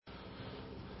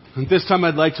And this time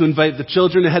I'd like to invite the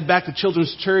children to head back to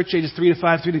Children's Church, ages 3 to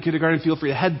 5, 3 to kindergarten. Feel free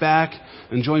to head back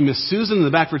and join Miss Susan in the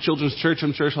back for Children's Church.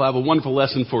 I'm sure she'll have a wonderful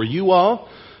lesson for you all.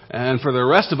 And for the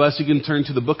rest of us, you can turn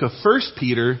to the book of 1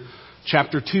 Peter,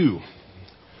 chapter 2.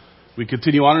 We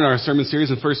continue on in our sermon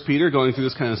series in 1 Peter, going through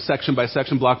this kind of section by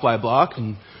section, block by block.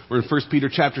 And we're in 1 Peter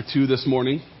chapter 2 this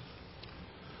morning,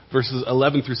 verses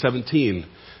 11 through 17.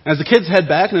 As the kids head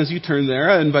back and as you turn there,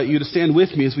 I invite you to stand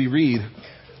with me as we read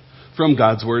from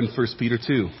God's Word in 1 Peter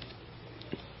 2.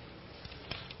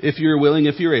 If you're willing,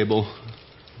 if you're able.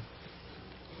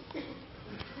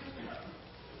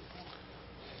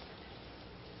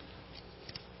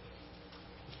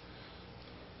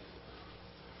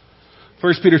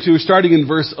 First Peter 2, starting in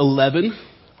verse 11.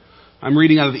 I'm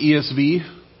reading out of the ESV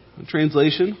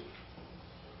translation.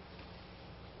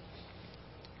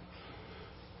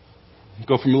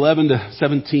 Go from 11 to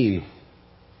 17.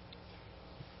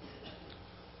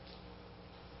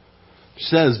 It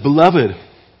says, "Beloved,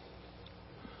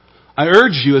 I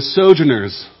urge you as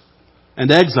sojourners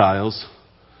and exiles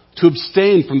to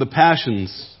abstain from the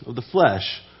passions of the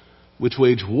flesh, which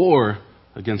wage war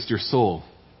against your soul.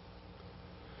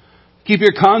 Keep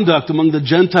your conduct among the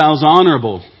Gentiles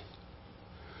honorable,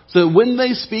 so that when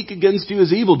they speak against you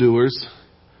as evildoers,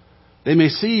 they may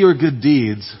see your good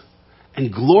deeds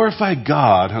and glorify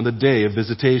God on the day of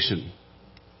visitation.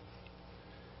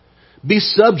 Be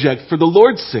subject for the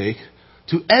Lord's sake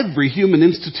to every human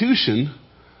institution,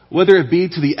 whether it be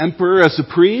to the emperor as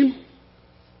supreme,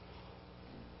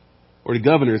 or to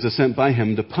governors as sent by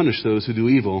him to punish those who do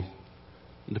evil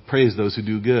and to praise those who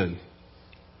do good.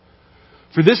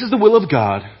 For this is the will of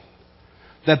God,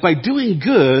 that by doing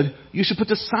good you should put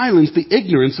to silence the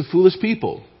ignorance of foolish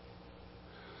people.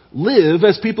 Live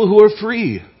as people who are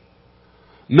free,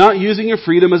 not using your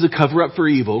freedom as a cover-up for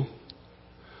evil,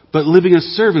 but living as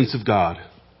servants of God.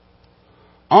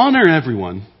 Honor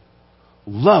everyone.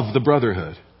 Love the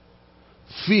brotherhood.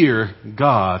 Fear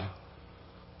God.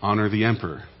 Honor the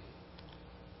emperor."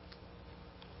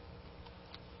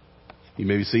 You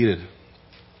may be seated.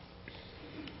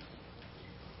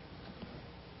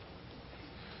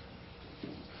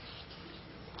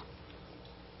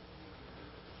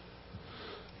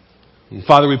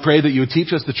 Father, we pray that you would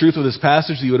teach us the truth of this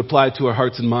passage, that you would apply it to our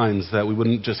hearts and minds, that we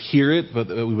wouldn't just hear it, but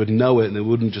that we would know it, and that we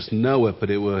wouldn't just know it, but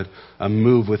it would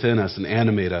move within us and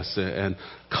animate us and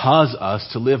cause us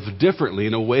to live differently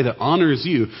in a way that honors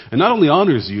you, and not only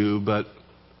honors you, but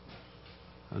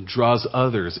draws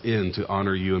others in to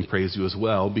honor you and praise you as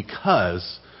well,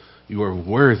 because you are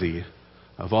worthy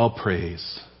of all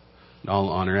praise and all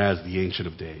honor as the Ancient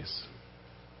of Days.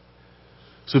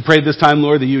 So we pray this time,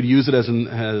 Lord, that you would use it as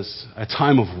a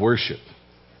time of worship.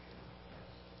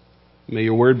 May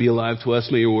your word be alive to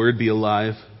us. May your word be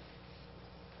alive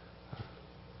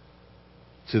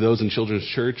to those in Children's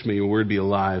Church. May your word be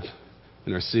alive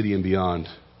in our city and beyond.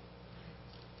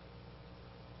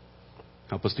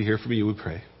 Help us to hear from you, we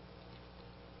pray.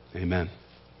 Amen.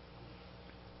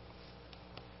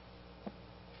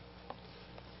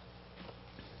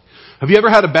 Have you ever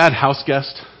had a bad house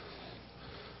guest?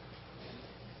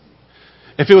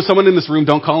 If it was someone in this room,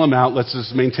 don't call them out. Let's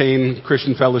just maintain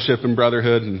Christian fellowship and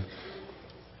brotherhood. And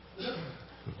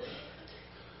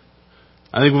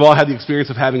I think we've all had the experience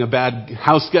of having a bad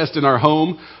house guest in our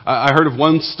home. I heard of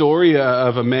one story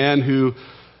of a man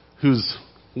whose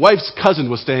wife's cousin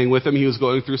was staying with him. He was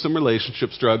going through some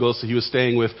relationship struggles, so he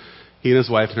and his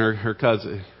wife and her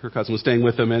cousin was staying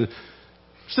with him. And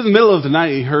just in the middle of the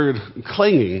night, he heard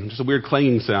clanging, just a weird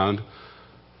clanging sound.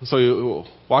 So he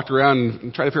walked around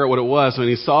and tried to figure out what it was, and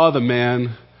he saw the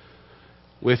man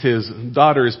with his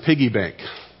daughter's piggy bank.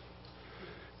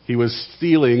 He was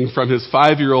stealing from his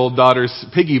 5-year-old daughter's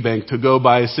piggy bank to go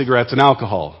buy cigarettes and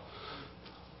alcohol.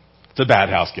 It's a bad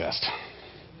house guest.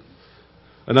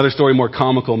 Another story, more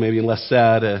comical maybe and less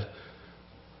sad. A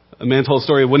man told a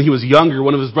story of when he was younger,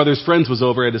 one of his brother's friends was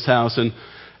over at his house, and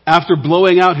after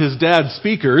blowing out his dad's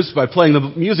speakers by playing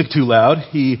the music too loud,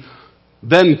 he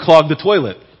then clogged the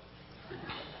toilet.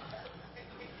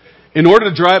 In order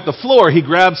to dry up the floor, he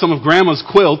grabbed some of Grandma's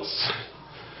quilts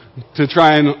to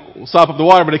try and sop up the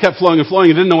water, but it kept flowing and flowing.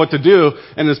 He didn't know what to do.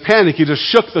 And in his panic, he just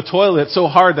shook the toilet so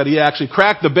hard that he actually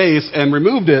cracked the base and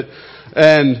removed it.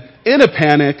 And in a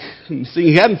panic, seeing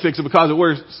he hadn't fixed it because it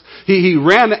worse, he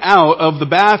ran out of the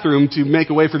bathroom to make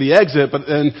a way for the exit, but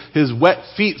then his wet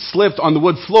feet slipped on the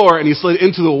wood floor and he slid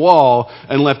into the wall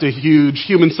and left a huge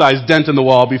human-sized dent in the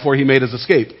wall before he made his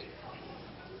escape.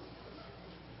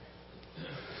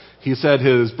 He said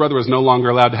his brother was no longer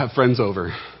allowed to have friends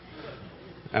over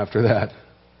after that.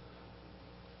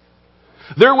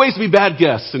 There are ways to be bad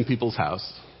guests in people's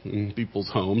house. in people's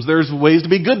homes. There's ways to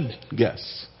be good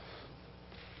guests.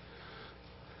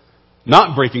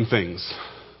 Not breaking things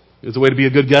is a way to be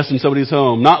a good guest in somebody's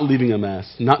home. Not leaving a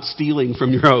mess. Not stealing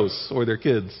from your hosts or their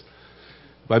kids.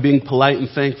 By being polite and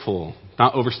thankful.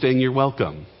 Not overstaying your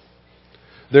welcome.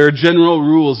 There are general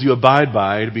rules you abide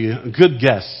by to be a good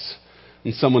guest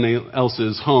in someone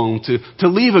else's home, to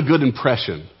leave a good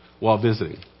impression while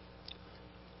visiting.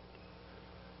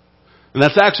 And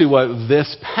that's actually what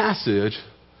this passage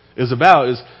is about,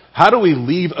 is how do we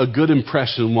leave a good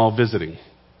impression while visiting?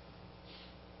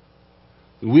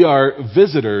 We are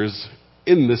visitors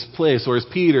in this place, or as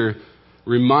Peter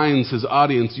reminds his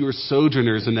audience, you are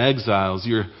sojourners and exiles.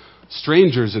 You're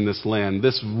strangers in this land.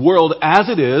 This world as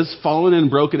it is, fallen and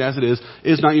broken as it is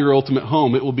not your ultimate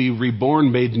home. It will be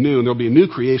reborn, made new, and there will be a new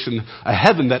creation, a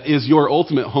heaven that is your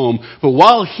ultimate home. But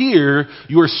while here,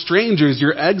 you are strangers,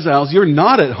 you're exiles, you're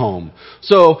not at home.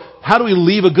 So how do we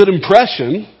leave a good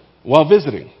impression while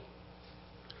visiting?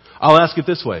 I'll ask it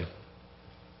this way.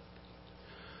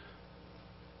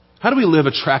 How do we live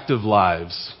attractive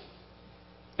lives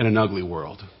in an ugly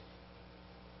world?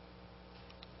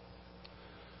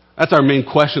 That's our main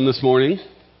question this morning.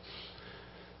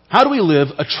 How do we live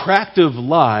attractive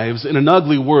lives in an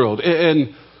ugly world?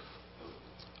 And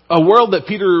a world that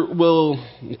Peter will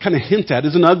kind of hint at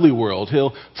is an ugly world.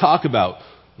 He'll talk about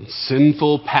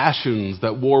sinful passions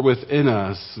that war within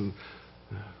us.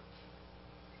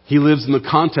 He lives in the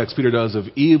context, Peter does, of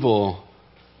evil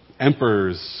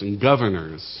emperors and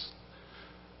governors.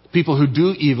 People who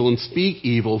do evil and speak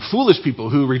evil. Foolish people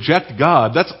who reject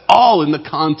God. That's all in the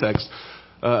context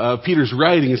Peter's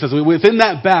writing. He says, within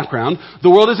that background, the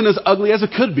world isn't as ugly as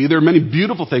it could be. There are many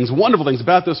beautiful things, wonderful things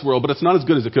about this world, but it's not as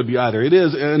good as it could be either. It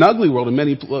is an ugly world in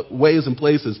many ways and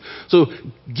places. So,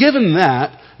 given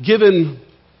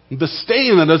the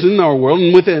stain that is in our world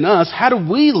and within us, how do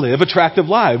we live attractive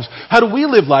lives? How do we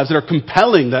live lives that are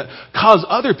compelling, that cause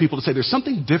other people to say there's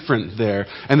something different there,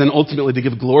 and then ultimately to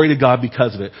give glory to God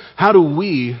because of it? How do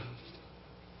we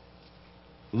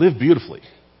live beautifully?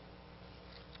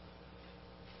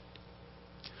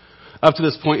 Up to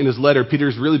this point in his letter,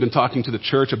 Peter's really been talking to the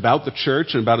church about the church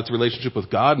and about its relationship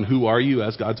with God and who are you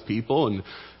as God's people. And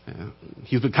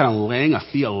he's been kind of laying a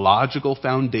theological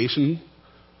foundation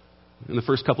in the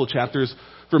first couple of chapters.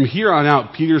 From here on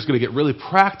out, Peter's going to get really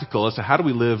practical as to how do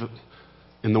we live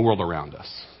in the world around us?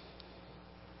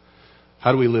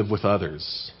 How do we live with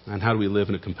others? And how do we live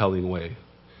in a compelling way?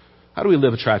 How do we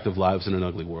live attractive lives in an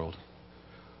ugly world?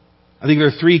 I think there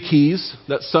are three keys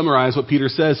that summarize what Peter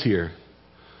says here.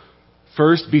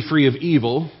 First, be free of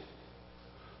evil.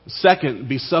 Second,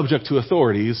 be subject to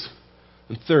authorities.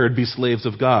 And third, be slaves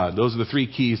of God. Those are the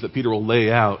three keys that Peter will lay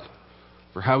out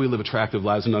for how we live attractive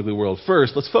lives in an ugly world.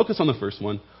 First, let's focus on the first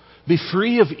one. Be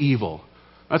free of evil.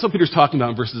 That's what Peter's talking about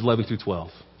in verses 11 through 12.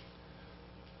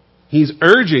 He's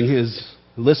urging his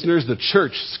listeners, the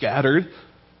church scattered,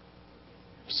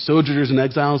 sojourners and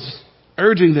exiles,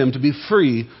 urging them to be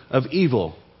free of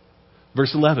evil.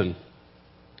 Verse 11.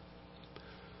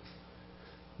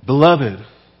 Beloved,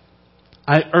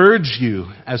 I urge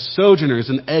you as sojourners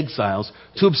and exiles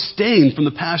to abstain from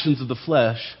the passions of the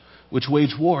flesh which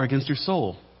wage war against your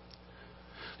soul.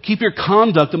 Keep your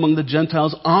conduct among the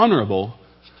Gentiles honorable,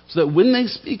 so that when they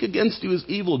speak against you as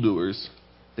evildoers,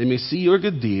 they may see your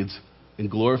good deeds and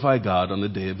glorify God on the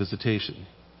day of visitation.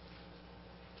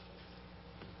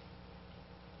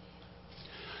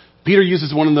 Peter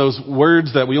uses one of those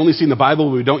words that we only see in the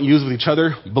Bible but we don't use with each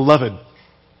other, beloved.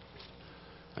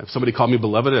 If somebody called me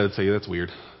beloved, I'd say, that's weird.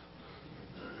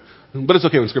 But it's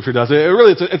okay when Scripture does it.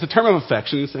 It's a term of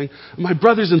affection. He's saying, my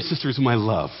brothers and sisters whom I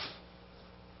love.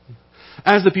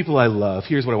 As the people I love,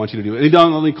 here's what I want you to do. And he not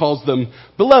only calls them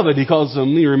beloved,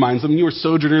 he reminds them, you are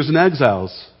sojourners and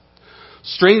exiles.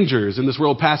 Strangers in this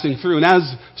world passing through. And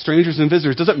as strangers and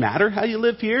visitors, does it matter how you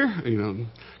live here? Can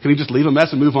you just leave a mess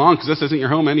and move on because this isn't your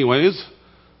home anyways?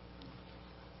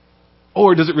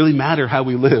 Or does it really matter how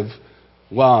we live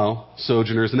while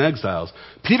sojourners and exiles?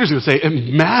 Peter's going to say,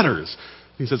 it matters.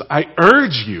 He says, I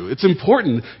urge you. It's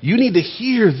important. You need to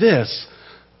hear this.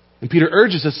 And Peter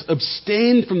urges us,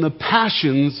 abstain from the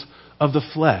passions of the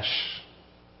flesh.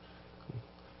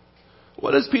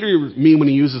 What does Peter mean when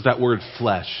he uses that word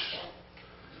flesh?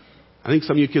 I think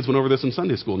some of you kids went over this in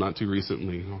Sunday school not too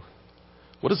recently.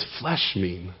 What does flesh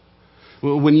mean?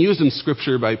 Well, when used in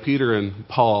Scripture by Peter and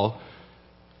Paul,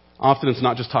 often it's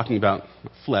not just talking about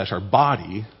flesh, our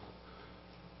body,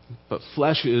 but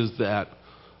flesh is that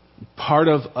part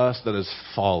of us that is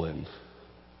fallen,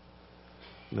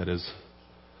 that is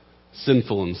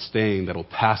sinful and stained, that will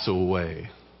pass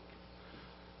away.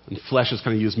 And flesh is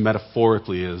kind of used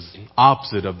metaphorically as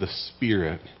opposite of the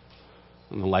Spirit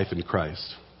and the life in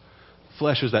Christ.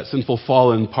 Flesh is that sinful,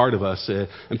 fallen part of us.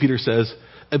 And Peter says,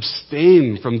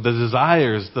 abstain from the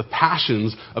desires, the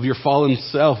passions of your fallen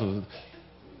self.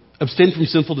 Abstain from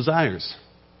sinful desires.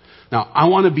 Now, I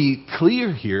want to be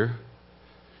clear here.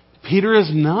 Peter is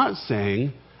not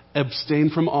saying abstain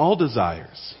from all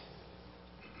desires.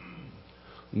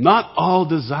 Not all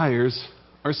desires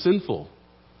are sinful.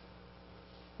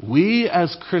 We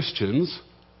as Christians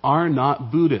are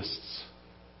not Buddhists.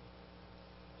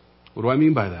 What do I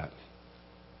mean by that?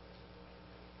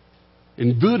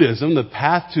 In Buddhism, the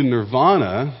path to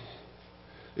nirvana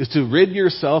is to rid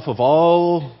yourself of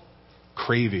all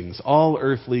cravings, all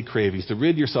earthly cravings, to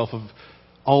rid yourself of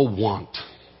all want.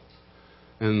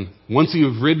 And once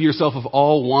you've rid yourself of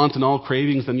all want and all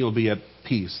cravings, then you'll be at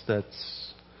peace.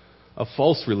 That's a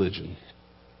false religion.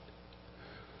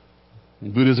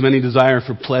 In Buddhism, any desire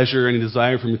for pleasure, any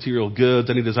desire for material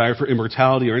goods, any desire for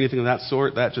immortality or anything of that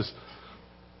sort, that just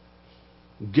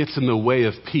gets in the way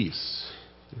of peace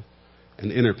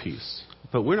and inner peace.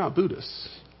 But we're not Buddhists.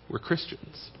 We're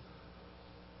Christians.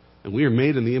 And we are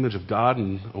made in the image of God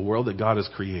in a world that God has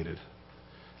created.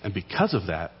 And because of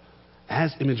that,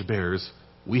 as image bearers,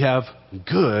 we have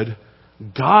good,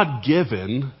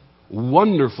 God-given,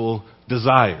 wonderful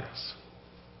desires.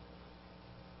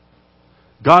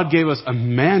 God gave us a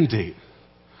mandate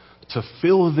to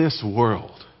fill this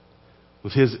world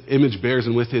with His image bearers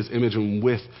and with His image and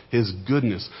with His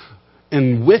goodness.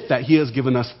 And with that, He has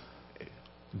given us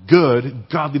good,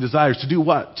 godly desires to do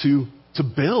what? To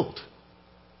build,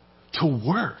 to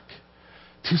work,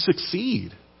 to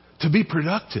succeed, to be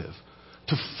productive,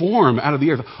 to form out of the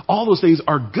earth. All those things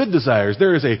are good desires.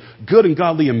 There is a good and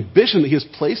godly ambition that He has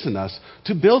placed in us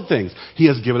to build things. He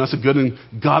has given us a good and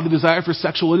godly desire for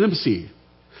sexual intimacy,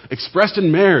 expressed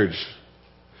in marriage,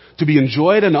 to be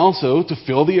enjoyed and also to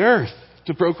fill the earth,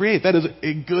 to procreate. That is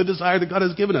a good desire that God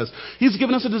has given us. He's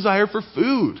given us a desire for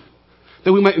food,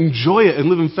 that we might enjoy it and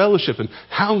live in fellowship. And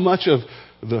how much of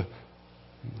the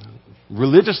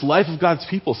religious life of God's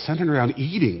people centered around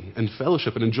eating and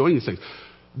fellowship and enjoying these things.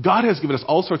 God has given us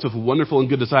all sorts of wonderful and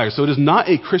good desires. So it is not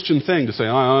a Christian thing to say,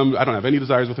 I don't have any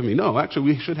desires within me. No,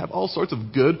 actually, we should have all sorts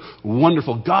of good,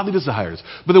 wonderful, godly desires.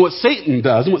 But then what Satan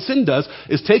does and what sin does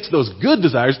is takes those good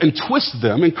desires and twists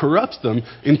them and corrupts them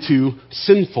into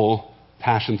sinful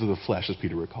passions of the flesh, as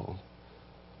Peter recalled.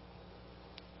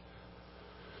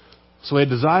 So a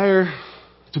desire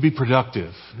to be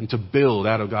productive and to build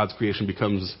out of God's creation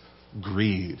becomes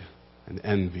greed and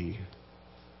envy.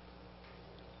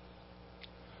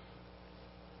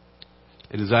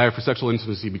 A desire for sexual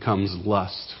intimacy becomes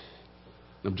lust,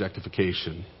 and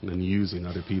objectification, and then using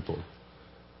other people.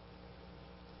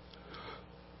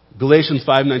 Galatians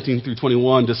 5:19 through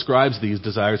 21 describes these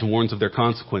desires and warns of their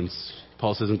consequence.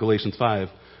 Paul says in Galatians 5,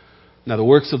 "Now the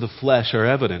works of the flesh are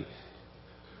evident: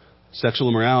 sexual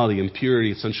immorality,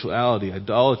 impurity, sensuality,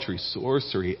 idolatry,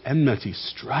 sorcery, enmity,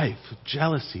 strife,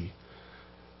 jealousy,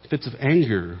 fits of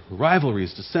anger,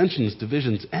 rivalries, dissensions,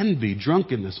 divisions, envy,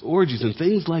 drunkenness, orgies, and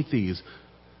things like these."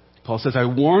 Paul says, "I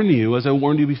warn you, as I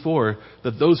warned you before,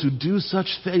 that those who do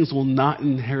such things will not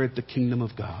inherit the kingdom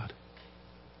of God."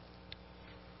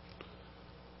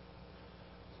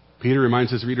 Peter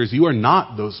reminds his readers, you are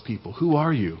not those people. Who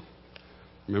are you?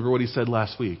 Remember what he said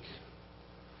last week.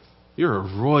 You're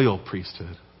a royal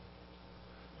priesthood.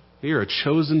 You're a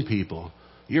chosen people.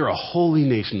 You're a holy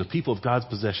nation, the people of God's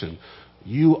possession.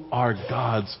 You are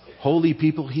God's holy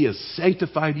people. He has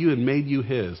sanctified you and made you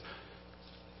His.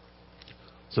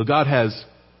 So God has,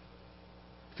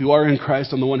 if you are in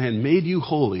Christ, on the one hand, made you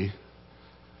holy.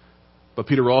 But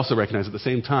Peter will also recognize at the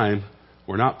same time,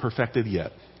 we're not perfected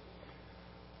yet.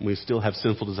 We still have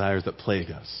sinful desires that plague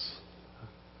us.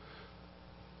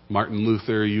 Martin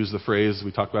Luther used the phrase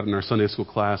we talked about in our Sunday school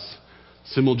class,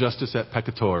 simul justus et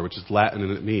peccator, which is Latin,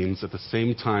 and it means at the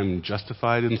same time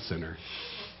justified and sinner.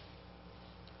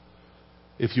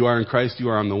 If you are in Christ, you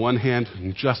are on the one hand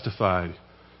justified,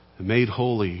 made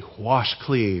holy, washed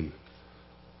clean,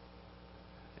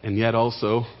 and yet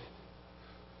also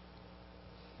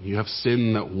you have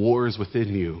sin that wars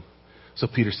within you. So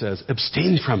Peter says,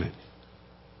 abstain from it.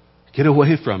 Get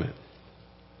away from it.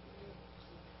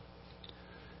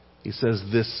 He says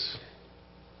this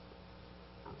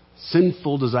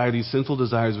sinful desire, these sinful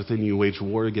desires within you wage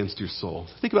war against your soul.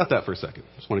 Think about that for a second.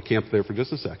 I just want to camp there for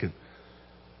just a second.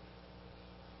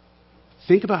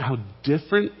 Think about how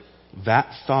different that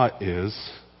thought is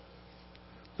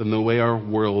than the way our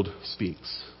world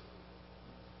speaks.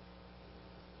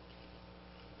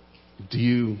 Do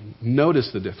you notice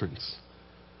the difference?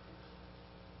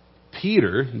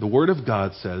 Peter, the Word of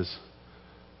God says,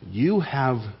 you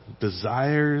have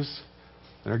desires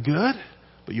that are good,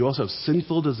 but you also have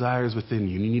sinful desires within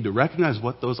you. And you need to recognize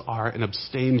what those are and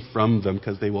abstain from them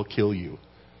because they will kill you.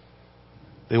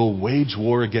 They will wage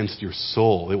war against your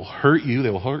soul. They will hurt you. They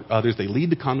will hurt others. They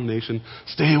lead to condemnation.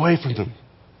 Stay away from them.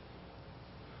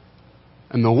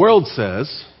 And the world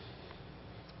says,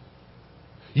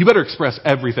 you better express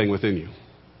everything within you.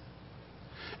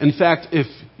 In fact, if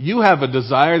you have a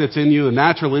desire that's in you, a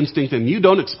natural instinct, and you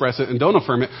don't express it and don't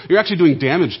affirm it, you're actually doing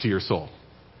damage to your soul.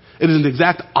 It is an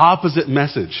exact opposite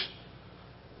message.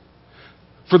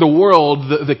 For the world,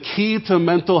 the key to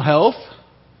mental health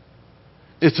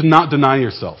is to not deny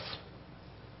yourself.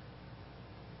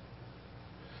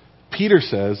 Peter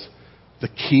says the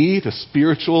key to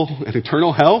spiritual and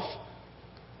eternal health,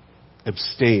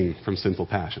 abstain from sinful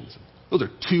passions. Those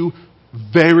are two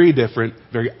very different,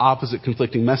 very opposite,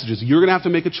 conflicting messages. You're going to have to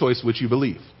make a choice which you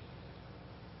believe.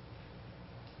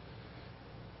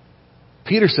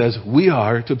 Peter says we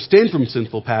are to abstain from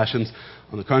sinful passions.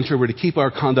 On the contrary, we're to keep our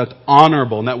conduct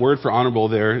honorable. And that word for honorable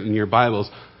there in your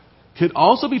Bibles could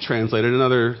also be translated,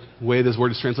 another way this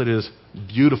word is translated is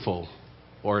beautiful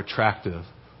or attractive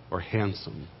or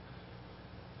handsome.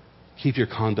 Keep your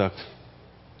conduct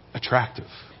attractive.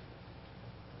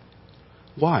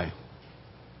 Why?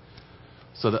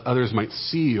 So that others might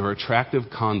see your attractive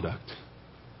conduct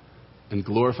and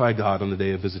glorify God on the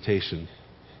day of visitation.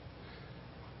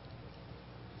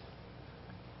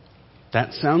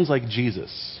 That sounds like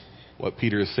Jesus, what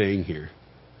Peter is saying here.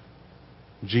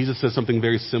 Jesus says something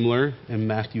very similar in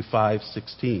Matthew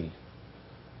 5:16.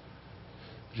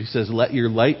 He says, let your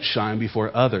light shine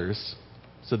before others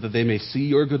so that they may see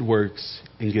your good works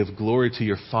and give glory to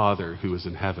your Father who is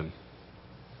in heaven.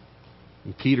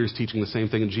 And Peter's teaching the same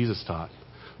thing that Jesus taught.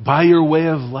 By your way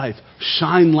of life,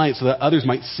 shine light so that others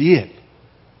might see it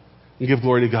and give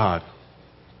glory to God.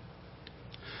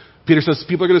 Peter says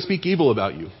people are going to speak evil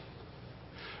about you.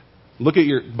 Look at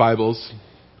your Bibles.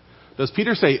 Does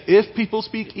Peter say if people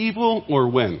speak evil or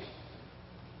when?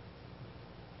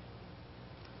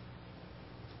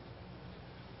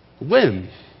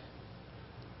 When?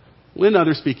 When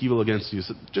others speak evil against you.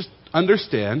 So just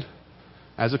understand,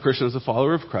 as a Christian, as a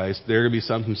follower of Christ, there are going to be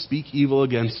some who speak evil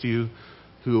against you,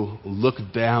 who look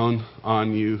down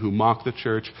on you, who mock the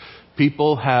church.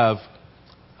 People have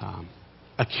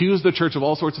accused the church of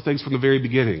all sorts of things from the very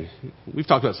beginning. We've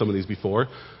talked about some of these before.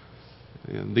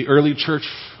 The early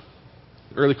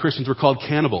Christians were called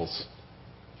cannibals.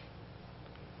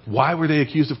 Why were they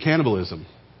accused of cannibalism?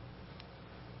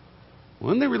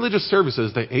 Well, in their religious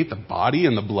services, they ate the body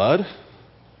and the blood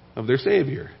of their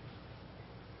Savior.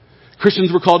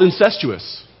 Christians were called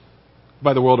incestuous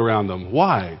by the world around them.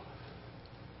 Why?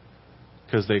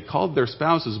 Because they called their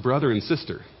spouses brother and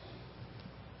sister.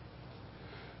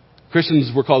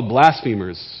 Christians were called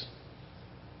blasphemers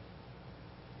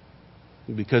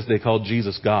because they called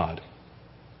Jesus God.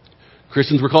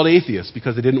 Christians were called atheists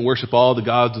because they didn't worship all the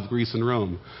gods of Greece and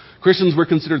Rome. Christians were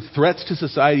considered threats to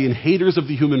society and haters of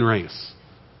the human race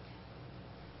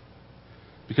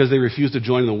because they refused to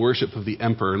join in the worship of the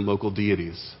emperor and local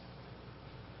deities.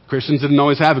 Christians didn't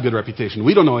always have a good reputation.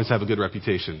 We don't always have a good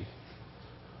reputation.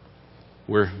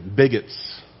 We're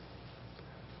bigots,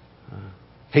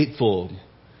 hateful,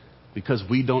 because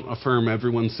we don't affirm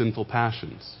everyone's sinful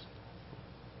passions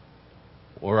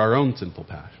or our own sinful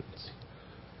passions.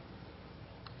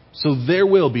 So there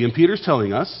will be, and Peter's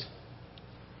telling us,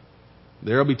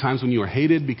 there will be times when you are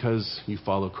hated because you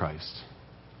follow Christ.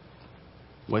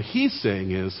 What he's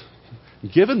saying is,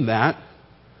 given that,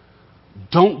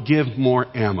 don't give more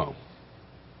ammo.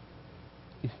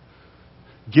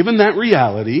 Given that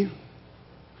reality,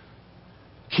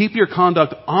 keep your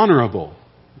conduct honorable.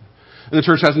 And the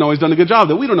church hasn't always done a good job of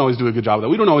that. We don't always do a good job of that.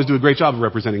 We don't always do a great job of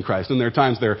representing Christ. And there are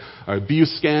times there are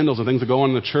abuse scandals and things that go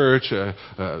on in the church.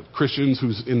 Christians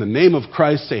who, in the name of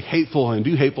Christ, say hateful and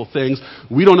do hateful things.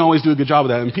 We don't always do a good job of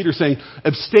that. And Peter's saying,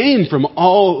 abstain from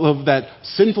all of that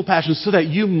sinful passion so that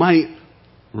you might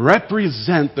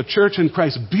represent the church and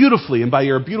Christ beautifully. And by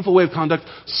your beautiful way of conduct,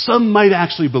 some might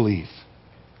actually believe.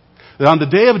 That on the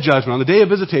day of judgment, on the day of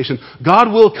visitation,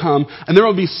 God will come and there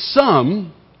will be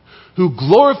some who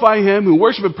glorify Him, who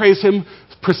worship and praise Him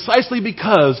precisely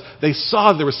because they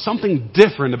saw there was something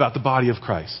different about the body of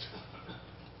Christ.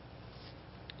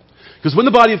 Because when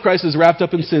the body of Christ is wrapped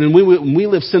up in sin and when we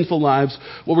live sinful lives,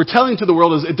 what we're telling to the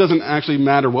world is it doesn't actually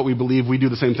matter what we believe, we do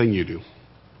the same thing you do.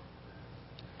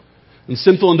 And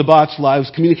sinful and debauched lives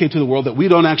communicate to the world that we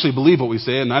don't actually believe what we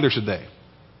say, and neither should they.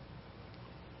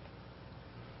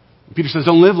 Peter says,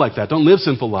 don't live like that. Don't live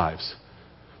sinful lives.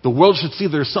 The world should see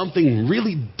there's something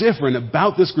really different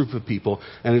about this group of people,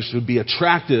 and it should be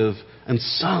attractive, and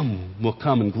some will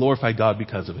come and glorify God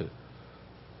because of it.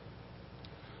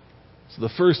 So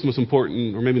the first most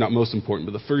important, or maybe not most important,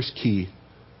 but the first key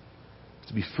is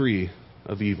to be free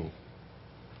of evil.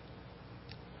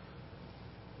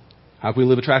 How can we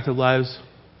live attractive lives?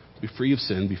 Be free of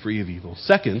sin, be free of evil.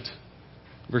 Second,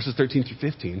 verses 13 through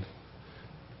 15.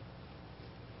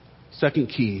 Second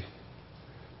key,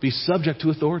 be subject to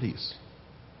authorities.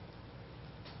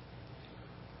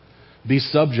 Be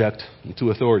subject to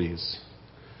authorities.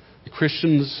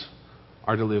 Christians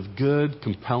are to live good,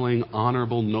 compelling,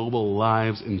 honorable, noble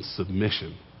lives in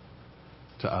submission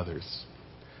to others.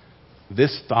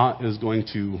 This thought is going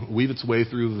to weave its way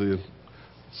through the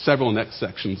several next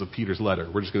sections of Peter's letter.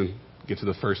 We're just going to get to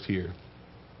the first here.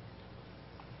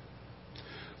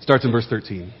 It starts in verse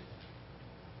 13.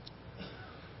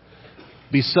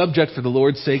 Be subject for the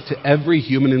Lord's sake to every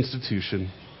human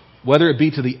institution, whether it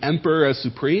be to the emperor as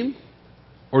supreme,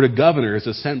 or to governors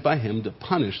as sent by him to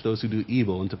punish those who do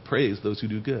evil and to praise those who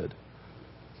do good.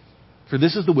 For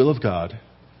this is the will of God,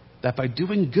 that by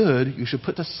doing good you should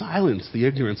put to silence the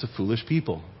ignorance of foolish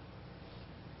people.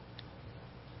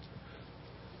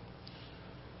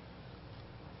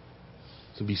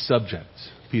 So be subject,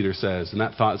 Peter says, and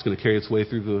that thought is going to carry its way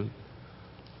through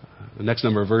the next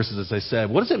number of verses, as I said.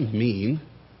 What does it mean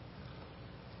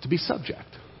to be subject?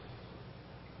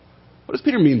 What does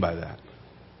Peter mean by that?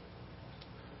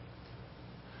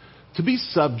 To be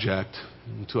subject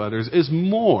to others is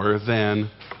more than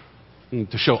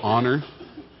to show honor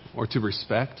or to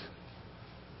respect.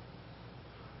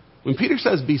 When Peter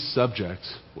says be subject,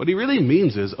 what he really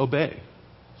means is obey.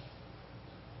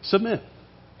 Submit.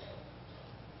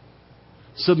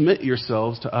 Submit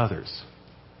yourselves to others.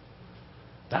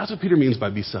 That's what Peter means by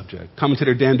be subject.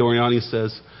 Commentator Dan Doriani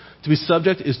says, to be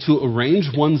subject is to arrange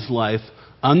one's life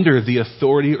under the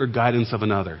authority or guidance of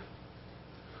another.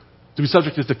 To be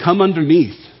subject is to come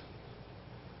underneath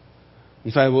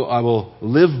and say, I will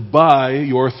live by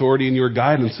your authority and your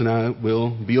guidance, and I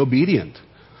will be obedient.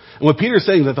 And what Peter is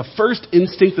saying, that the first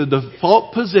instinct, the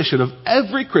default position of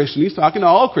every Christian, he's talking to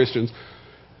all Christians,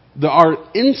 our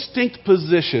instinct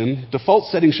position, default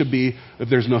setting should be, if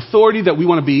there's an authority, that we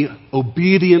want to be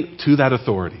obedient to that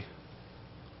authority.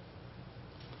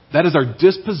 That is our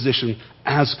disposition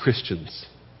as Christians.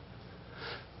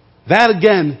 That,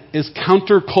 again, is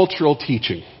countercultural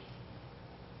teaching.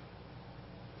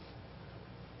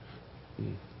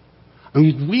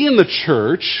 And we in the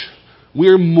church,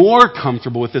 we're more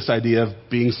comfortable with this idea of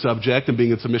being subject and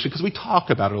being in submission because we talk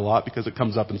about it a lot, because it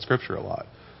comes up in Scripture a lot.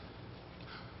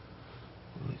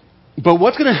 But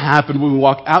what's going to happen when we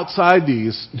walk outside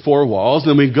these four walls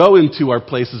and we go into our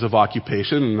places of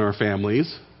occupation and our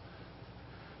families?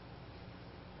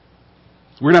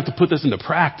 We're going to have to put this into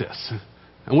practice.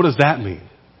 And what does that mean?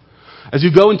 As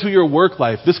you go into your work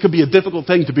life, this could be a difficult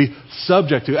thing to be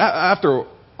subject to. After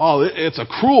all, it's a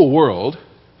cruel world.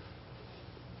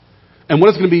 And what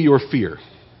is going to be your fear?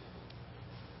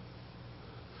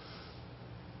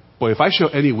 Boy, if I show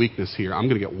any weakness here, I'm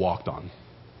going to get walked on.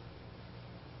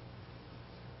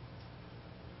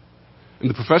 In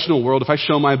the professional world, if I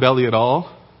show my belly at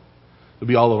all, it'll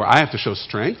be all over. I have to show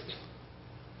strength.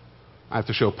 I have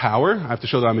to show power. I have to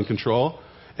show that I'm in control.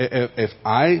 If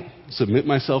I submit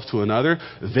myself to another,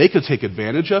 they could take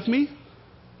advantage of me.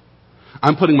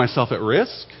 I'm putting myself at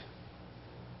risk.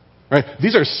 Right?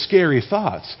 These are scary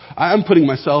thoughts. I'm putting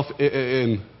myself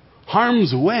in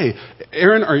harm's way.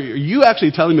 Aaron, are you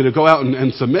actually telling me to go out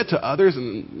and submit to others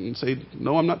and say,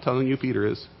 no, I'm not telling you, Peter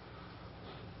is.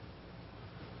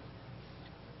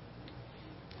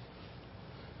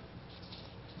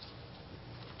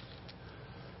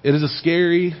 It is a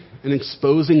scary and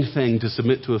exposing thing to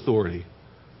submit to authority.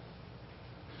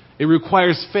 It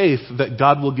requires faith that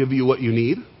God will give you what you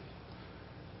need,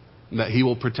 that He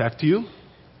will protect you,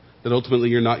 that ultimately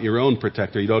you're not your own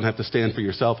protector. You don't have to stand for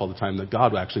yourself all the time, that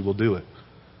God actually will do it.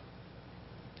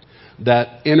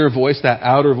 That inner voice, that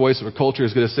outer voice of a culture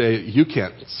is going to say, you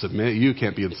can't submit, you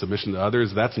can't be in submission to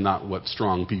others. That's not what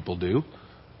strong people do.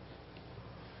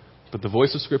 But the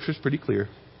voice of Scripture is pretty clear.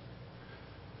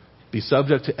 Be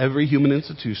subject to every human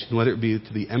institution, whether it be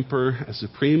to the emperor as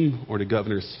supreme or to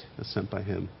governors as sent by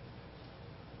him.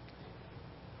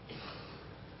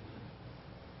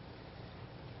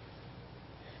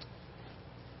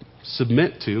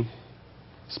 Submit to,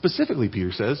 specifically,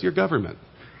 Peter says, your government.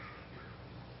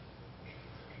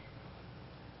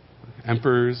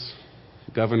 Emperors,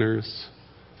 governors,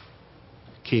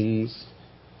 kings,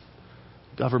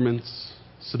 governments,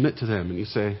 submit to them. And you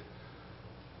say,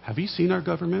 have you seen our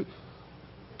government?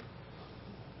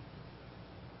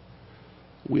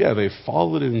 We have a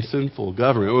fallen and sinful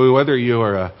government. Whether you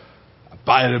are a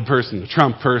Biden person, a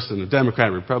Trump person, a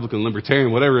Democrat, Republican,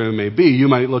 Libertarian, whatever it may be, you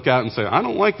might look out and say, I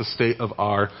don't like the state of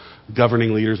our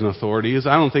governing leaders and authorities.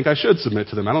 I don't think I should submit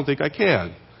to them. I don't think I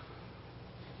can.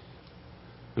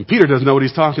 And Peter doesn't know what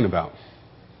he's talking about.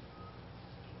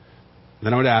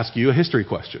 Then I would ask you a history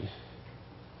question.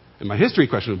 And my history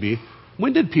question would be,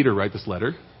 when did Peter write this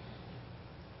letter?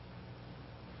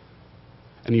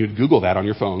 And you'd Google that on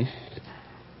your phone,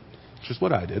 which is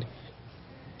what I did.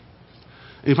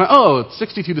 And you find, it's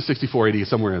 62 to 64 AD,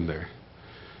 somewhere in there.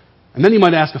 And then you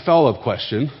might ask a follow-up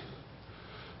question.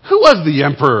 Who was the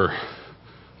emperor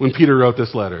when Peter wrote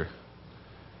this letter?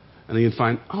 And then you'd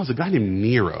find, it's a guy named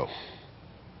Nero.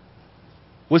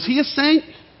 Was he a saint?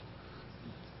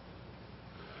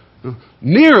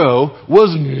 Nero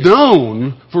was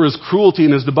known for his cruelty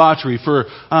and his debauchery, for,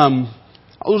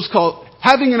 I'll just call it,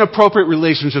 having inappropriate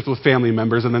relationships with family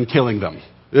members and then killing them.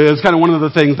 It's kind of one of the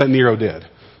things that Nero did.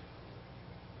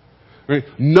 Right?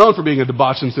 Known for being a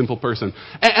debauched and sinful person.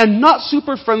 And not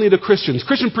super friendly to Christians.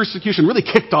 Christian persecution really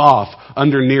kicked off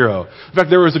under Nero. In fact,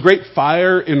 there was a great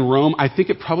fire in Rome. I think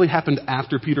it probably happened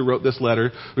after Peter wrote this letter.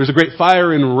 There was a great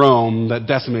fire in Rome that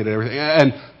decimated everything.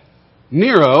 And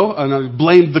Nero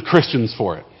blamed the Christians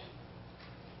for it.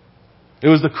 It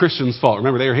was the Christians' fault.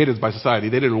 Remember, they were hated by society.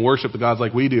 They didn't worship the gods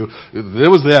like we do. It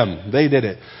was them. They did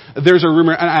it. There's a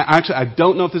rumor, and I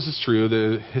don't know if this is true.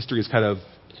 The history is kind of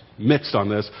mixed on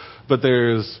this, but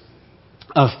there's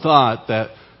a thought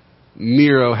that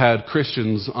Nero had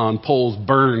Christians on poles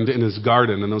burned in his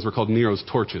garden, and those were called Nero's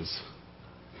torches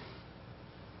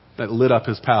that lit up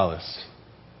his palace.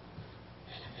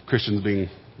 Christians being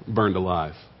burned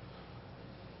alive.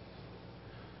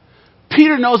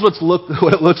 Peter knows what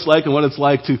it looks like and what it's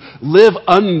like to live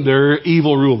under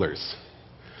evil rulers.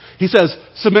 He says,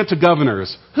 submit to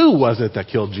governors. Who was it that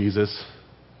killed Jesus?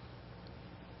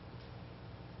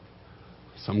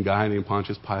 Some guy named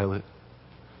Pontius Pilate.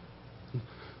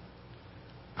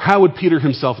 How would Peter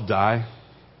himself die?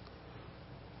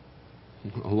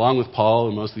 Along with Paul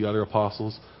and most of the other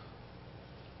apostles.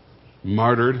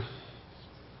 Martyred.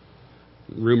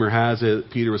 Rumor has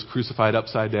it Peter was crucified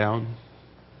upside down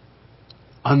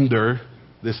under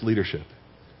this leadership.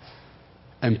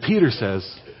 And Peter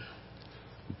says,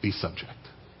 be subject.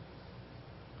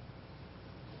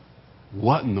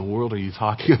 What in the world are you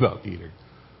talking about, Peter?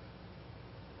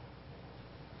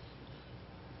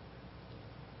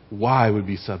 Why would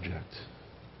be subject?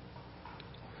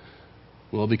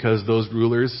 Well, because those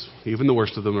rulers, even the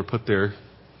worst of them, are put there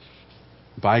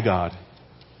by God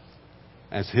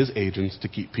as his agents to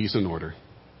keep peace and order,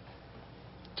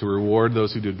 to reward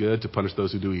those who do good, to punish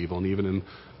those who do evil. And even in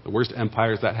the worst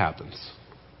empires, that happens.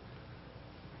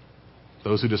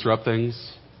 Those who disrupt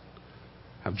things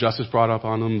have justice brought up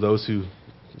on them. Those who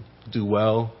do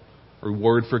well are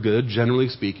rewarded for good, generally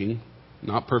speaking.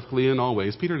 Not perfectly in all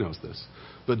ways. Peter knows this.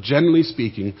 But generally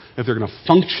speaking, if they're going to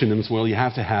function in this world, you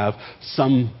have to have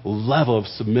some level of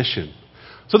submission.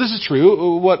 So this is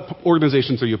true. What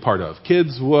organizations are you part of?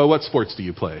 Kids, what sports do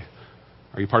you play?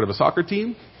 Are you part of a soccer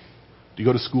team? Do you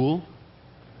go to school?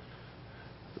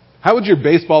 How would your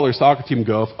baseball or soccer team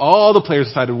go if all the players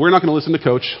decided, we're not going to listen to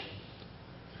coach,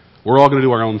 we're all going to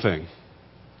do our own thing?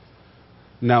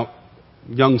 Now,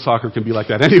 young soccer can be like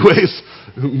that anyways,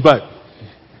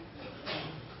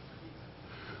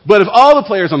 But if all the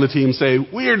players on the team say,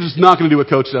 we're just not going to do what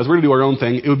coach does, we're going to do our own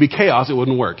thing, it would be chaos, it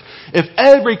wouldn't work. If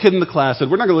every kid in the class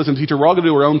said, we're not going to listen to teacher, we're all going to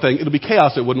do our own thing, it would be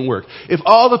chaos, it wouldn't work. If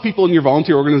all the people in your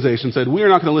volunteer organization said, we're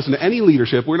not going to listen to any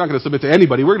leadership, we're not going to submit to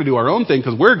anybody, we're going to do our own thing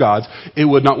because we're gods, it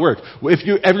would not work. If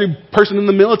every person in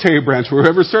the military branch,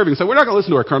 whoever's serving, said, we're not going to listen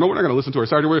to our colonel, we're not going to listen to our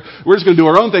sergeant, we're just going to do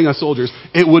our own thing as soldiers,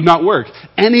 it would not work.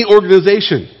 Any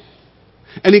organization,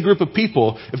 any group of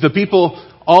people, if the people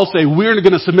all say, we're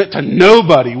going to submit to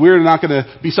nobody, we're not going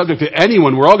to be subject to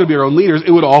anyone, we're all going to be our own leaders, it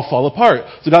would all fall apart.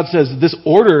 So God says this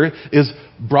order is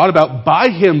brought about by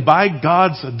Him, by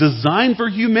God's design for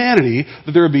humanity,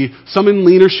 that there would be some in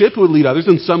leadership who would lead others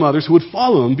and some others who would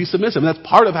follow and be submissive. And that's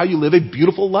part of how you live a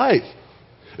beautiful life.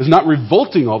 It's not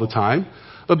revolting all the time,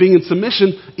 but being in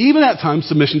submission, even at times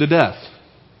submission to death.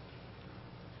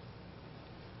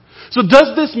 So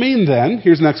does this mean then,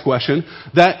 here's the next question,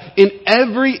 that in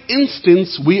every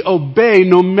instance we obey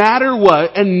no matter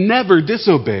what and never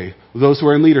disobey those who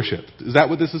are in leadership? Is that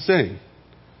what this is saying?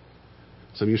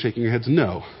 Some of you shaking your heads,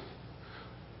 no.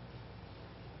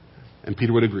 And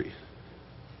Peter would agree.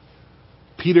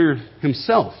 Peter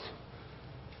himself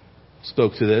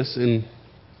spoke to this in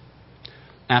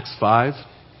Acts 5,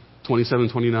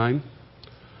 27-29,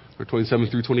 or 27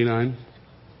 through 29.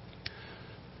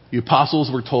 The apostles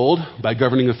were told by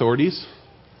governing authorities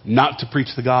not to preach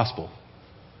the gospel.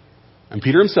 And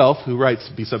Peter himself, who writes,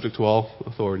 be subject to all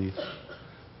authority.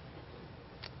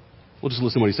 We'll just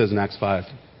listen to what he says in Acts 5.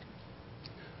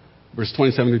 Verse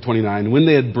 27 through 29. When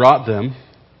they had brought them,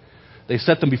 they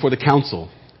set them before the council.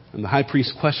 And the high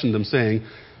priest questioned them, saying,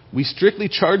 we strictly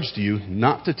charged you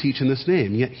not to teach in this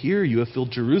name, yet here you have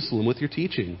filled Jerusalem with your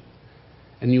teaching,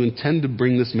 and you intend to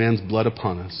bring this man's blood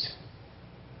upon us.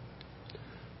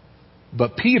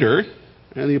 But Peter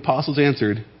and the apostles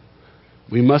answered,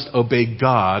 we must obey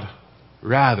God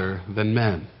rather than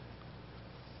men.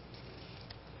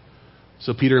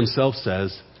 So Peter himself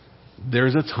says,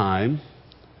 there's a time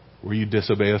where you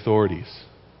disobey authorities.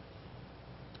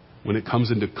 When it comes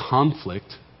into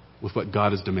conflict with what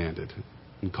God has demanded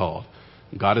and called.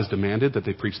 God has demanded that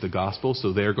they preach the gospel,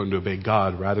 so they're going to obey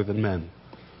God rather than men.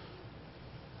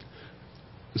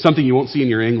 Something you won't see in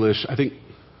your English, I think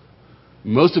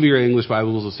most of your English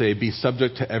Bibles will say, be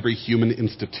subject to every human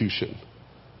institution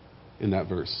in that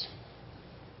verse.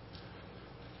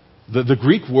 The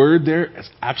Greek word there is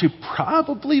actually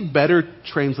probably better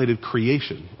translated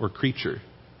creation or creature.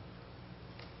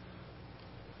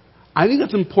 I think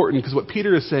that's important because what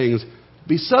Peter is saying is,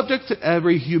 be subject to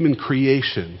every human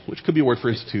creation, which could be a word for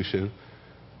institution.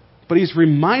 But he's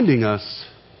reminding us,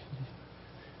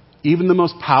 even the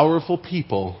most powerful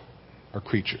people are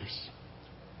creatures.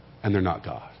 And they're not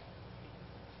God.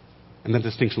 And that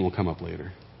distinction will come up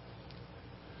later.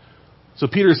 So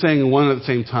Peter is saying one at the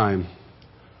same time,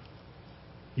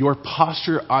 your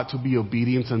posture ought to be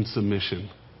obedience and submission,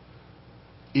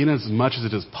 in as much as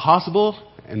it is possible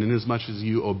and in as much as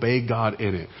you obey God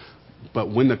in it.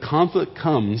 But when the conflict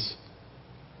comes,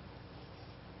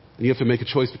 and you have to make a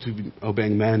choice between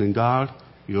obeying man and God,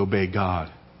 you obey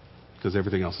God, because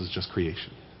everything else is just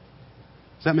creation.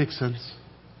 Does that make sense?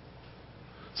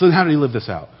 So then how did he live this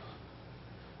out?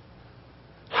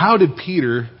 How did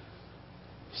Peter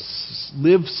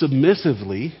live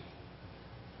submissively,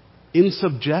 in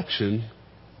subjection,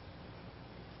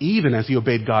 even as he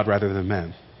obeyed God rather than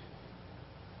men?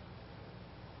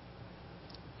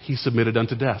 He submitted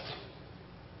unto death.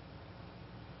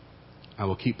 I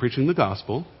will keep preaching the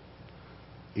gospel,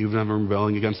 even if I'm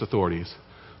rebelling against authorities.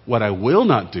 What I will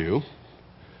not do,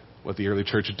 what the early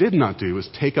church did not do, is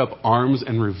take up arms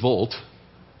and revolt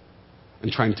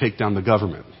and try and take down the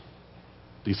government.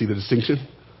 Do you see the distinction?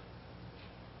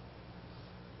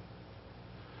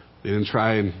 They didn't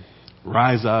try and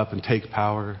rise up and take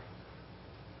power,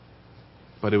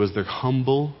 but it was their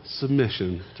humble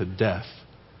submission to death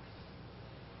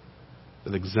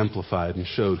that exemplified and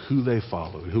showed who they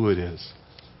followed, who it is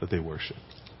that they worship.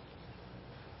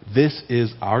 This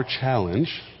is our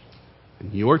challenge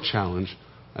and your challenge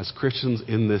as Christians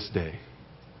in this day.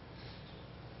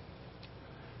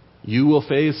 You will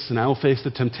face, and I will face,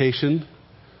 the temptation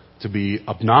to be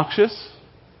obnoxious,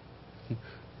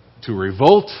 to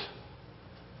revolt,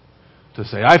 to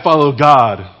say, I follow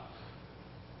God,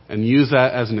 and use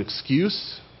that as an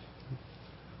excuse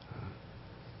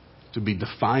to be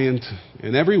defiant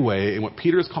in every way. And what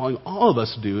Peter is calling all of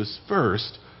us to do is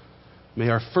first, may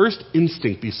our first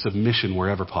instinct be submission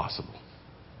wherever possible.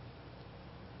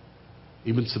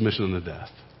 Even submission unto death.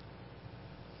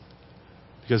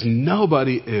 Because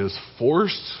nobody is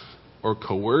forced or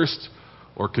coerced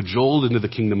or cajoled into the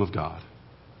kingdom of God.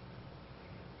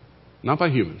 Not by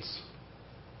humans.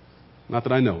 Not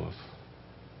that I know of.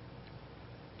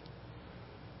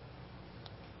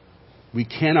 We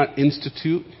cannot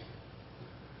institute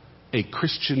a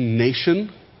Christian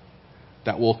nation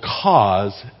that will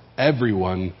cause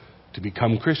everyone to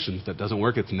become Christians. That doesn't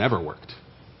work. It's never worked.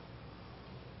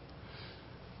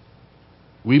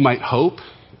 We might hope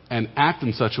and act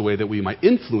in such a way that we might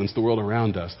influence the world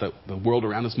around us, that the world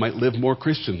around us might live more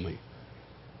Christianly.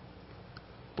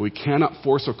 But we cannot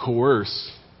force or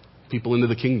coerce people into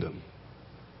the kingdom.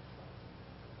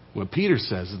 What Peter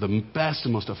says is the best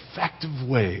and most effective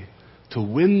way to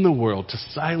win the world, to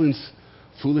silence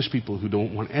foolish people who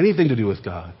don't want anything to do with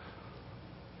God,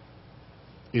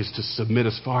 is to submit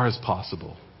as far as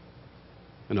possible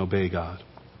and obey God.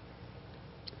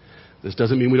 This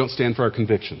doesn't mean we don't stand for our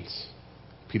convictions.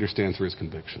 Peter stands for his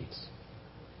convictions.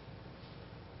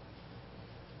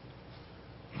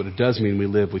 But it does mean we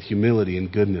live with humility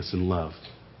and goodness and love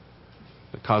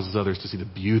that causes others to see the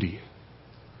beauty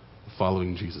of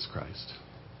following Jesus Christ.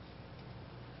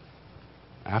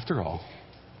 After all,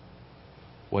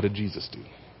 what did Jesus do?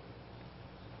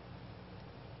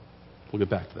 We'll get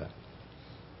back to that.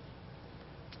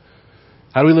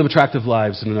 How do we live attractive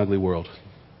lives in an ugly world?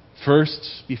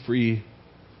 First, be free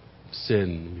of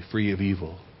sin, be free of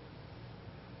evil.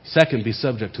 Second, be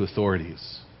subject to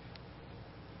authorities.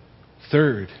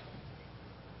 Third,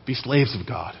 Be slaves of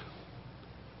God.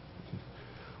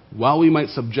 While we might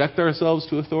subject ourselves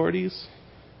to authorities,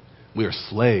 we are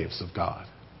slaves of God.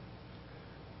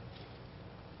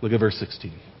 Look at verse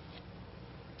 16.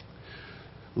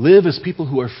 Live as people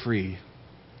who are free,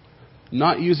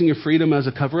 not using your freedom as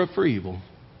a cover-up for evil,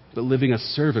 but living as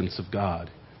servants of God.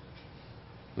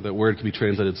 Or that word can be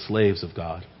translated slaves of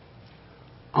God.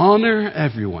 Honor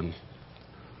everyone.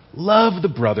 Love the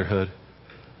brotherhood.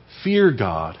 Fear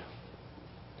God.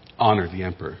 Honor the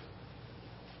emperor.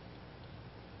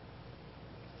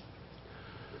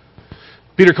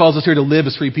 Peter calls us here to live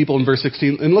as free people in verse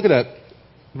 16. And look at that,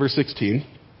 verse 16.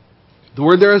 The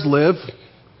word there is live.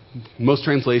 Most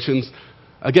translations,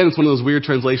 again, it's one of those weird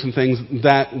translation things.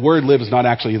 That word live is not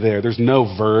actually there. There's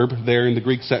no verb there in the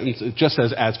Greek sentence. It just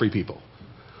says as free people.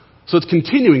 So it's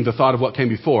continuing the thought of what came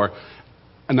before.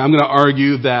 And I'm going to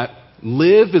argue that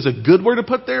live is a good word to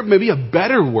put there. Maybe a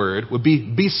better word would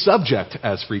be subject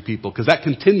as free people, because that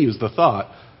continues the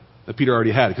thought that Peter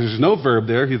already had. Because there's no verb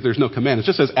there. There's no command. It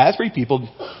just says as free people,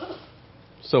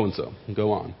 so-and-so. And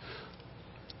go on.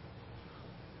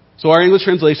 So our English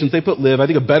translations, they put live. I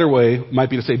think a better way might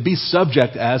be to say be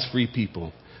subject as free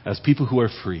people, as people who are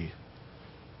free.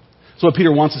 So what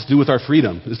Peter wants us to do with our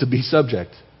freedom is to be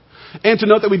subject. And to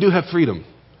note that we do have freedom.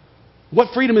 What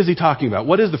freedom is he talking about?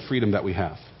 What is the freedom that we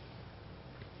have?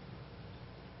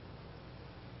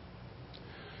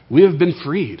 We have been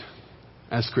freed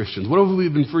as Christians. What have we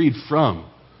been freed from?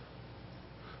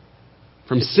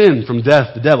 From sin, from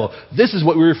death, the devil. This is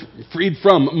what we were freed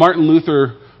from. Martin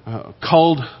Luther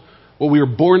called what we were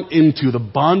born into the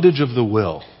bondage of the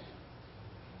will.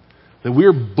 That we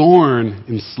were born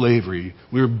in slavery.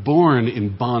 We were born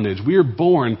in bondage. We were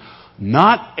born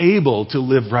not able to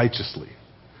live righteously.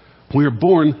 We were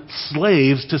born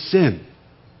slaves to sin.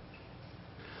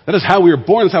 That is how we were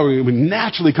born. That's how we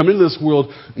naturally come into this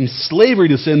world in slavery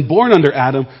to sin, born under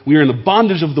Adam. We are in the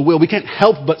bondage of the will. We can't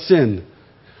help but sin.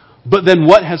 But then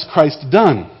what has Christ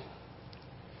done?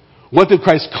 What did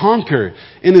Christ conquer?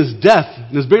 In his death,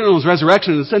 in his burial, his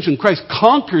resurrection, and ascension, Christ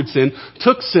conquered sin,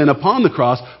 took sin upon the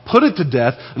cross, put it to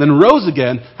death, and then rose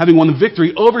again, having won the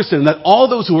victory over sin, that all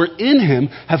those who are in him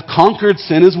have conquered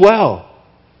sin as well.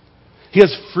 He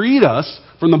has freed us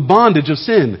from the bondage of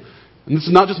sin. And this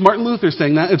is not just Martin Luther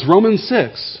saying that, it's Romans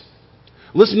 6.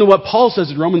 Listen to what Paul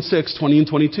says in Romans 6, 20 and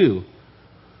 22.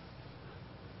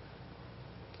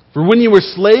 For when you were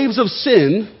slaves of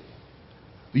sin,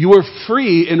 you were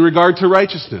free in regard to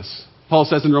righteousness. Paul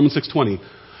says in Romans 6:20,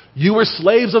 you were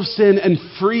slaves of sin and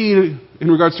free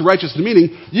in regards to righteousness,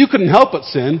 meaning you couldn't help but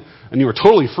sin, and you were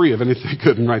totally free of anything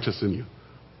good and righteous in you.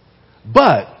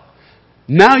 But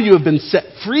now you have been set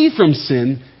free from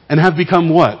sin and have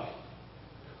become what?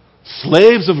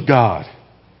 Slaves of God.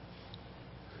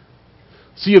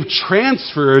 So you have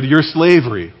transferred your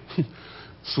slavery.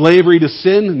 Slavery to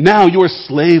sin, now you are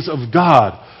slaves of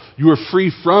God. You are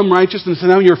free from righteousness,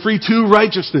 and now you are free to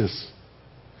righteousness.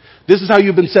 This is how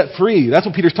you've been set free. That's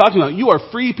what Peter's talking about. You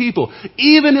are free people.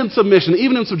 Even in submission,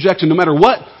 even in subjection, no matter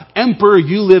what emperor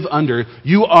you live under,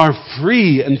 you are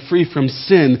free and free from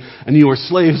sin, and you are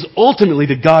slaves ultimately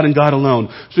to God and God alone.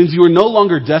 Which means you are no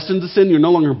longer destined to sin. You're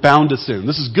no longer bound to sin.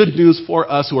 This is good news for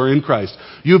us who are in Christ.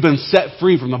 You have been set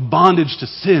free from the bondage to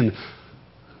sin.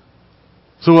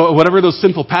 So whatever those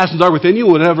sinful passions are within you,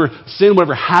 whatever sin,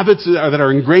 whatever habits that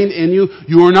are ingrained in you,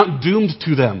 you are not doomed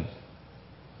to them.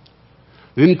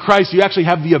 In Christ, you actually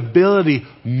have the ability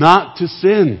not to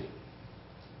sin.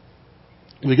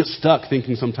 We get stuck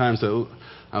thinking sometimes that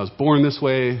I was born this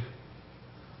way.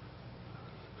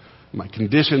 My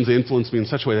conditions influence me in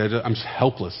such a way that I'm just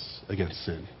helpless against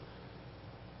sin.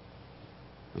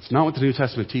 That's not what the New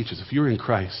Testament teaches. If you're in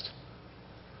Christ,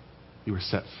 you are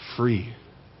set free.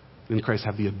 In Christ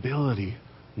have the ability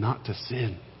not to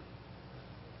sin.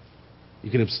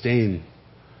 You can abstain.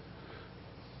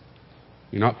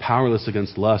 You're not powerless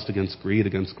against lust, against greed,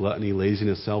 against gluttony,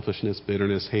 laziness, selfishness,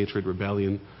 bitterness, hatred,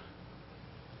 rebellion.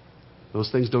 Those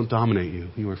things don't dominate you.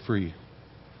 You are free.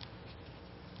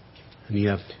 And you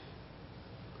have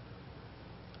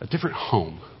a different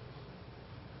home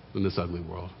than this ugly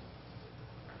world.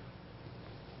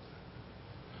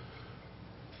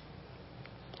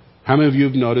 How many of you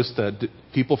have noticed that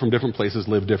people from different places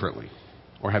live differently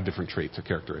or have different traits or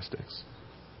characteristics?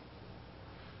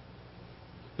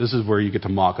 This is where you get to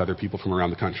mock other people from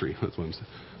around the country. That's what I'm saying.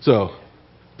 So,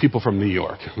 people from New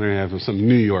York, they have some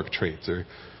New York traits, or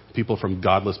people from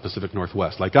godless Pacific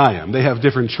Northwest, like I am. They have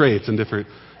different traits and different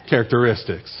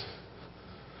characteristics.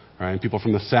 All right? People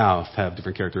from the South have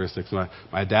different characteristics.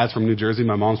 My dad's from New Jersey,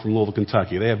 my mom's from Louisville,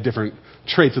 Kentucky. They have different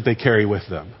traits that they carry with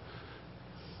them.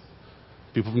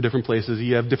 people from different places,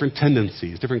 you have different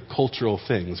tendencies, different cultural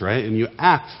things, right? And you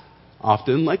act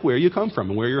often like where you come from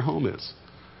and where your home is.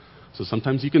 So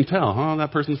sometimes you can tell,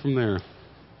 that person's from there.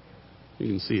 You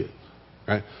can see it,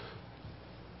 right?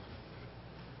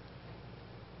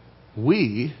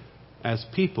 We, as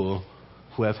people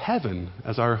who have heaven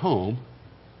as our home,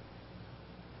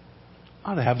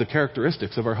 ought to have the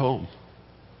characteristics of our home.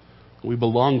 We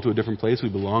belong to a different place. We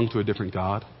belong to a different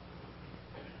God.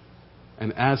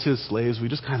 And as his slaves, we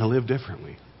just kind of live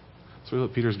differently. That's really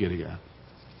what Peter's getting at.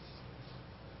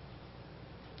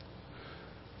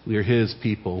 We are his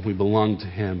people. We belong to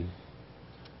him.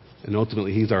 And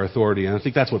ultimately, he's our authority. And I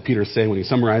think that's what Peter's saying when he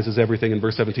summarizes everything in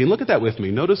verse 17. Look at that with me.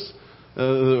 Notice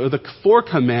the 4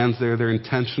 commands there. They're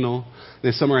intentional. They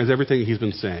summarize everything he's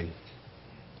been saying.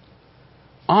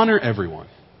 Honor everyone.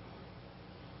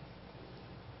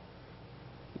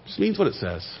 It just means what it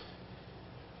says.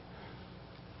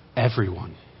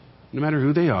 Everyone. No matter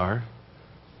who they are,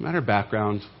 no matter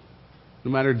background,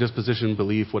 no matter disposition,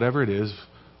 belief, whatever it is,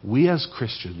 we as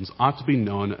Christians ought to be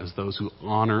known as those who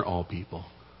honor all people.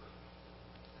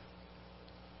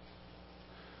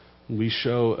 We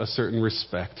show a certain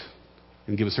respect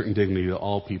and give a certain dignity to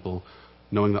all people,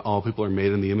 knowing that all people are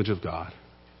made in the image of God.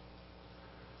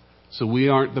 So we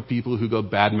aren't the people who go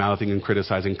bad-mouthing and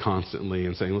criticizing constantly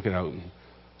and saying, look at how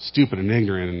stupid and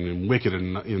ignorant and wicked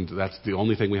and that's the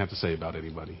only thing we have to say about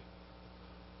anybody.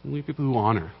 We're people who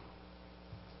honor,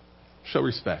 show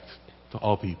respect to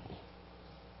all people.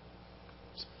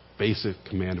 It's a basic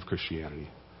command of Christianity.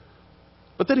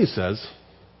 But then he says,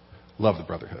 love the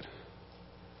brotherhood.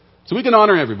 So we can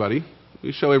honor everybody.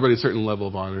 We show everybody a certain level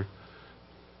of honor.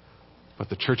 But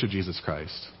the Church of Jesus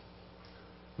Christ,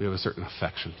 we have a certain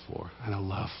affection for and a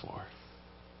love for.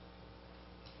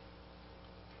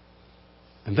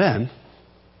 And then,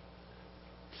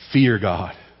 fear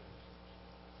God.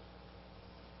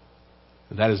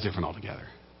 And that is different altogether.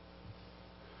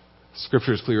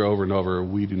 Scripture is clear over and over.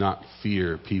 We do not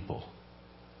fear people.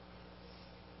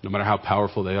 No matter how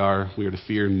powerful they are, we are to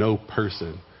fear no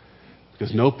person.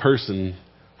 Because no person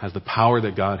has the power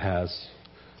that God has.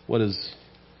 What does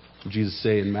Jesus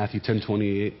say in Matthew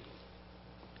 10:28?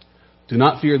 Do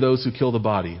not fear those who kill the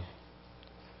body,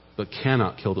 but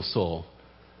cannot kill the soul.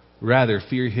 Rather,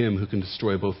 fear him who can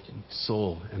destroy both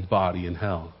soul and body in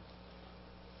hell.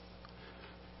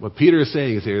 What Peter is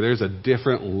saying is here, there's a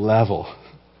different level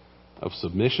of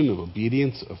submission, of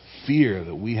obedience, of fear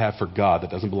that we have for God that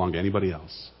doesn't belong to anybody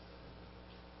else.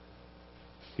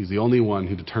 He's the only one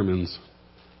who determines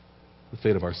the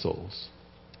fate of our souls.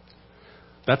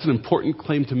 That's an important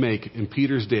claim to make in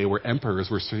Peter's day where emperors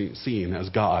were seen as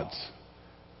gods.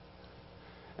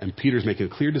 And Peter's making a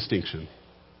clear distinction.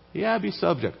 Yeah, be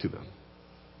subject to them,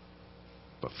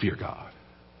 but fear God.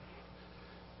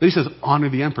 Then he says, honor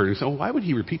the emperor. And you say, well, why would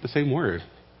he repeat the same word?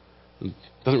 It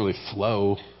doesn't really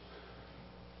flow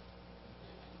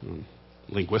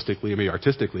linguistically, maybe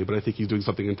artistically, but I think he's doing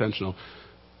something intentional.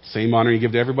 Same honor you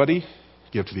give to everybody,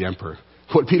 give to the emperor.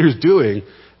 What Peter's doing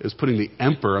is putting the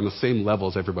emperor on the same level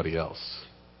as everybody else.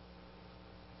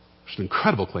 Which is an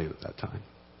incredible claim at that time.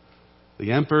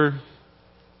 The emperor,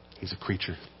 he's a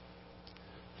creature.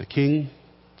 The king,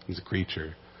 he's a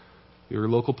creature. Your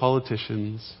local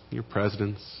politicians, your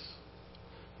presidents,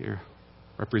 your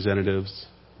representatives,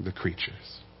 the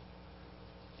creatures.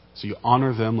 So you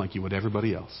honor them like you would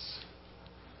everybody else.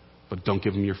 But don't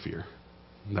give them your fear.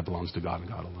 And that belongs to God and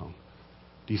God alone.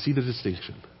 Do you see the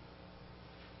distinction?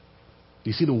 Do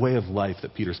you see the way of life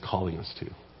that Peter's calling us to?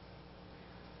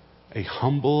 A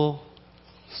humble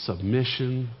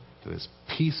submission that is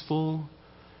peaceful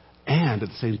and at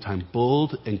the same time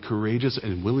bold and courageous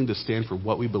and willing to stand for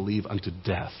what we believe unto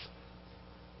death.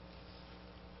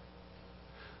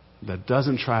 That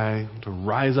doesn't try to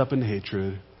rise up in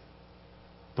hatred,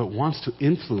 but wants to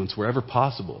influence wherever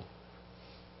possible.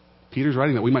 Peter's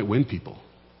writing that we might win people.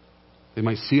 They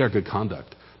might see our good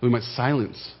conduct. We might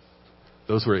silence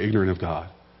those who are ignorant of God.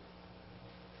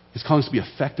 He's calling us to be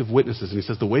effective witnesses, and he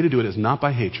says the way to do it is not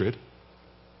by hatred,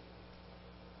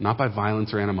 not by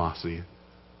violence or animosity,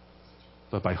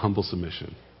 but by humble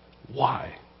submission.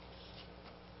 Why?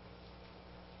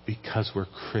 Because we're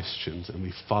Christians and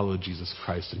we follow Jesus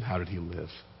Christ. And how did he live?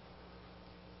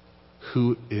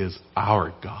 Who is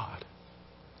our God?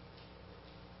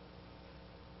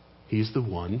 He's the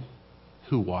one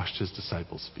who washed his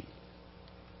disciples' feet.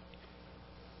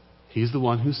 He's the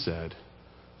one who said,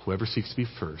 whoever seeks to be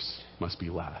first must be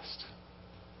last.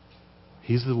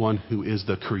 He's the one who is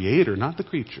the creator, not the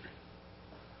creature.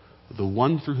 The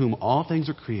one through whom all things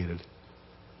are created,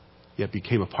 yet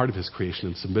became a part of his creation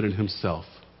and submitted himself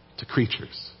to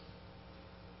creatures.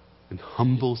 in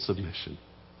humble submission.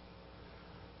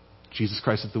 Jesus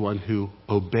Christ is the one who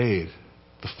obeyed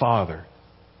the Father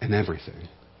in everything.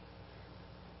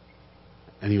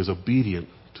 And he was obedient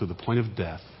to the point of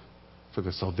death for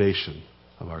the salvation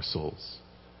of our souls.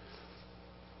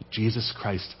 Jesus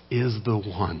Christ is the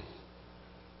one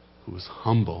who was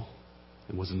humble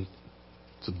and was in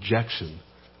subjection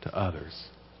to others.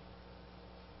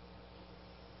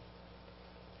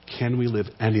 Can we live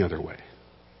any other way?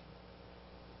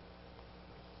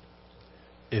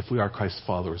 If we are Christ's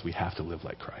followers, we have to live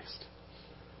like Christ.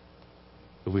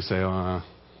 If we say, I'm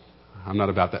not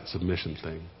about that submission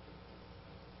thing,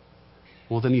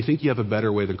 well, then you think you have a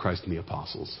better way than Christ and the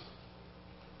apostles.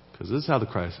 Because this is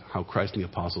how Christ and the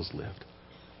apostles lived.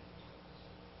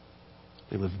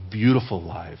 They lived beautiful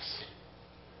lives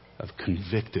of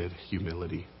convicted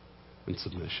humility and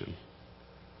submission.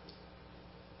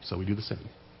 So we do the same.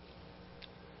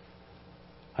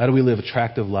 How do we live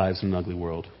attractive lives in an ugly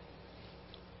world?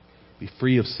 Be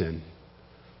free of sin.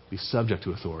 Be subject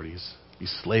to authorities. Be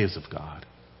slaves of God.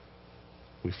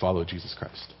 We follow Jesus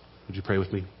Christ. Would you pray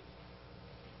with me?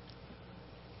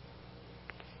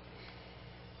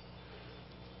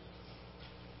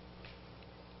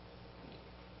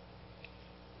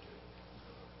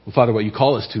 Well, Father, what you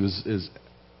call us to is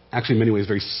actually in many ways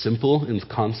very simple in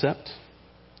concept.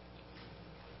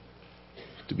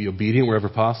 To be obedient wherever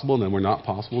possible, and then where not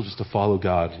possible, just to follow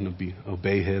God and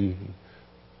obey Him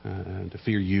and to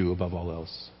fear you above all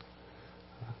else.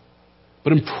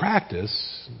 But in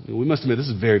practice, we must admit this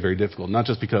is very, very difficult, not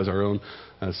just because our own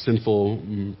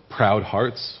sinful, proud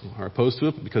hearts are opposed to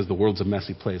it, but because the world's a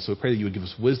messy place. So we pray that you would give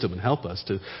us wisdom and help us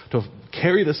to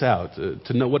carry this out,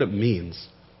 to know what it means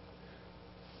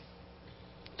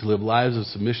to live lives of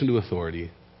submission to authority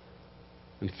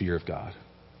and fear of God.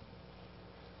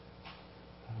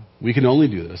 We can only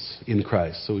do this in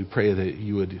Christ, so we pray that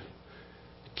you would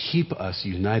keep us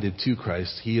united to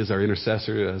Christ. He is our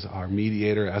intercessor, as our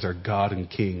mediator, as our God and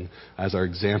King, as our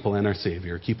example and our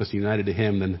Savior. Keep us united to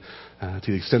Him, then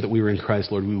to the extent that we were in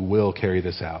Christ, Lord, we will carry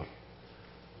this out.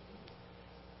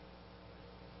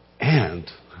 And,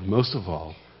 most of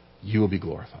all, you will be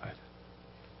glorified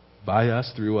by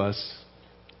us, through us,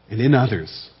 and in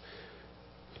others.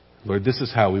 Lord, this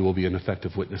is how we will be an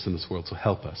effective witness in this world, so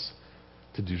help us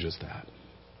to do just that.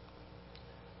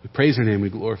 We praise your name, we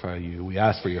glorify you, we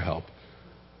ask for your help,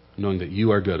 knowing that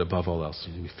you are good above all else,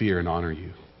 and we fear and honor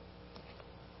you.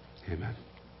 Amen.